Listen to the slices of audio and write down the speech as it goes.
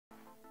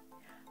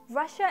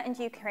Russia and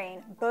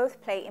Ukraine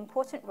both play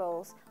important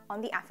roles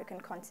on the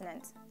African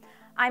continent.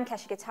 I'm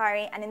Kesha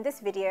Gitari, and in this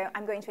video,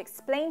 I'm going to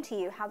explain to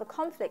you how the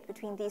conflict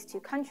between these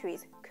two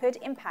countries could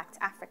impact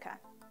Africa.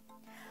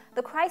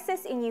 The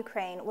crisis in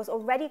Ukraine was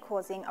already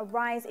causing a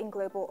rise in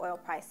global oil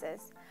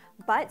prices,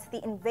 but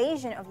the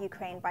invasion of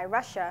Ukraine by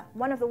Russia,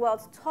 one of the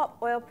world's top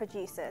oil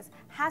producers,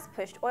 has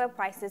pushed oil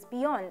prices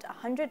beyond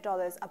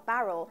 $100 a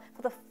barrel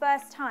for the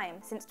first time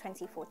since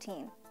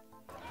 2014.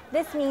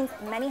 This means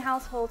many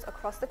households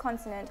across the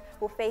continent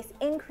will face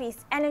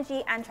increased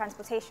energy and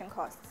transportation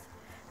costs,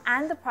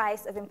 and the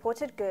price of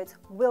imported goods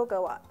will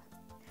go up.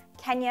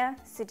 Kenya,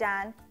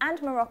 Sudan, and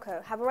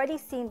Morocco have already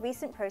seen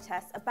recent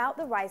protests about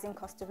the rising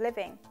cost of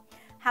living.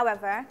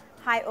 However,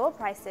 high oil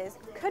prices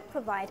could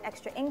provide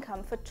extra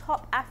income for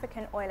top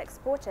African oil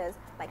exporters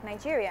like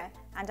Nigeria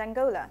and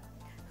Angola,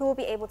 who will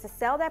be able to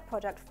sell their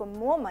product for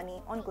more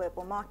money on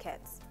global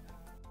markets.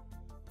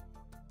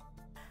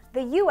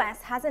 The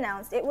US has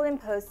announced it will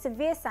impose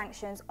severe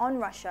sanctions on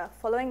Russia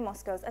following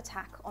Moscow's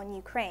attack on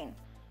Ukraine.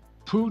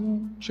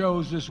 Putin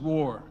chose this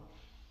war,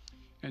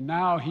 and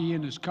now he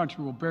and his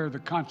country will bear the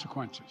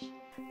consequences.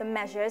 The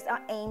measures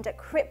are aimed at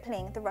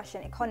crippling the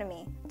Russian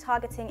economy,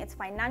 targeting its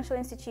financial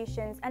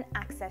institutions and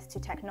access to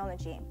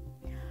technology.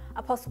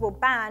 A possible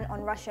ban on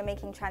Russia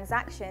making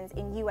transactions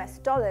in US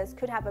dollars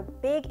could have a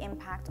big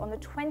impact on the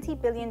 $20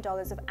 billion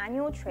of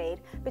annual trade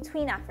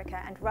between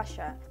Africa and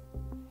Russia.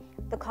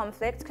 The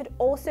conflict could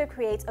also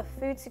create a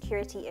food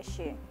security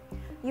issue.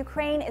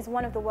 Ukraine is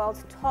one of the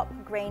world's top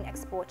grain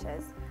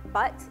exporters,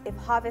 but if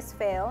harvests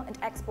fail and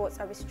exports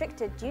are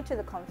restricted due to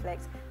the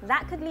conflict,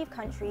 that could leave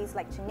countries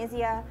like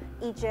Tunisia,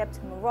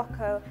 Egypt,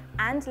 Morocco,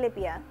 and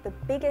Libya, the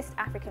biggest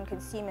African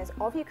consumers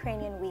of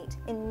Ukrainian wheat,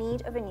 in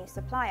need of a new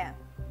supplier.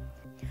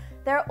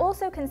 There are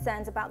also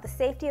concerns about the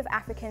safety of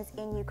Africans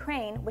in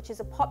Ukraine, which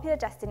is a popular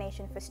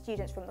destination for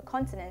students from the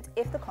continent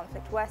if the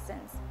conflict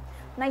worsens.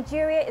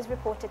 Nigeria is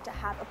reported to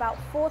have about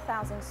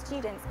 4,000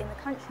 students in the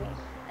country,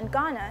 and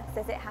Ghana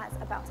says it has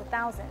about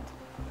 1,000.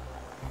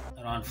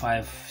 Around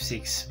 5,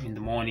 6 in the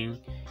morning,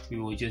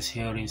 we were just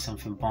hearing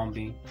something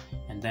bombing,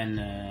 and then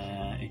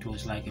it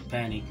was like a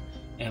panic.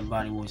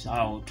 Everybody was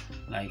out,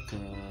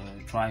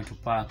 trying to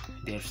pack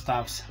their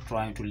stuffs,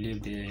 trying to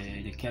leave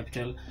the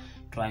capital,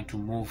 trying to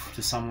move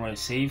to somewhere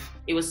safe.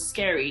 It was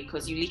scary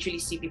because you literally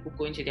see people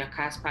going to their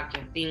cars, pack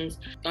their things.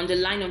 On the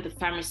line of the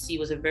pharmacy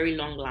was a very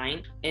long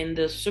line. In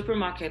the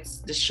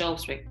supermarkets, the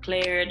shelves were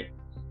cleared,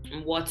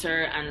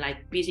 water and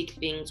basic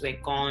things were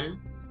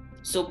gone.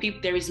 So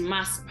there is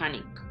mass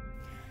panic.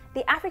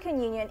 The African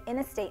Union, in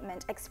a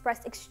statement,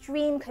 expressed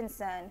extreme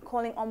concern,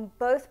 calling on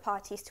both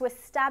parties to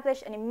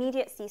establish an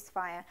immediate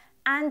ceasefire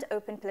and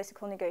open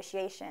political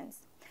negotiations.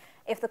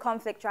 If the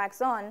conflict drags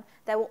on,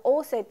 there will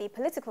also be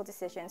political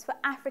decisions for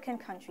African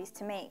countries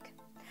to make.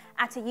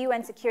 At a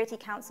UN Security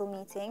Council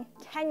meeting,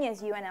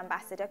 Kenya's UN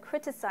ambassador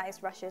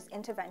criticized Russia's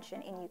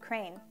intervention in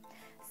Ukraine.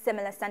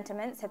 Similar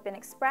sentiments have been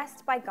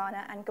expressed by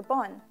Ghana and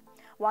Gabon,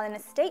 while in a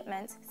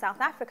statement, South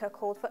Africa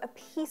called for a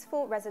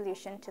peaceful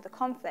resolution to the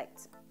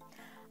conflict.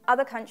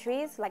 Other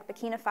countries like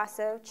Burkina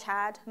Faso,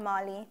 Chad,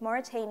 Mali,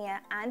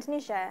 Mauritania, and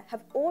Niger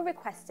have all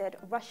requested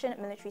Russian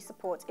military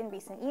support in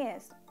recent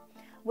years.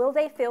 Will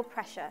they feel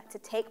pressure to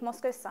take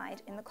Moscow's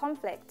side in the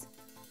conflict?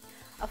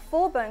 A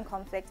full-blown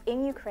conflict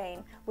in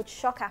Ukraine would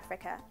shock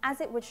Africa as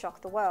it would shock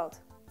the world.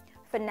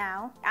 For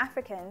now,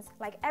 Africans,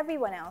 like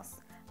everyone else,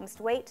 must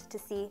wait to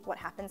see what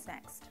happens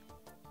next.